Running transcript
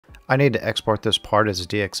I need to export this part as a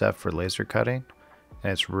DXF for laser cutting,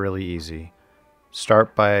 and it's really easy.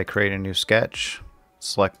 Start by creating a new sketch,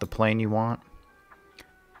 select the plane you want,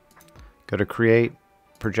 go to create,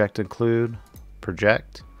 project include,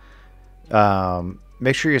 project.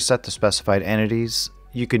 Make sure you set the specified entities.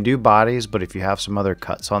 You can do bodies, but if you have some other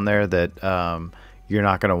cuts on there that you're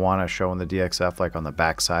not going to want to show in the DXF, like on the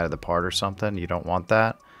back side of the part or something, you don't want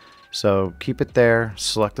that. So keep it there,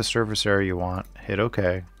 select the surface area you want, hit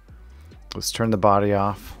OK. Let's turn the body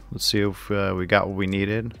off. Let's see if we got what we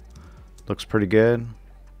needed. Looks pretty good.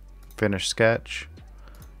 Finish sketch.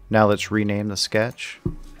 Now let's rename the sketch.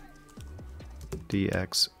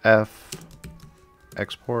 DXF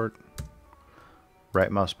export. Right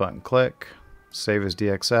mouse button click. Save as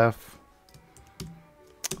DXF.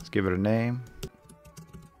 Let's give it a name.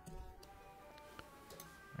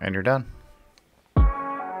 And you're done.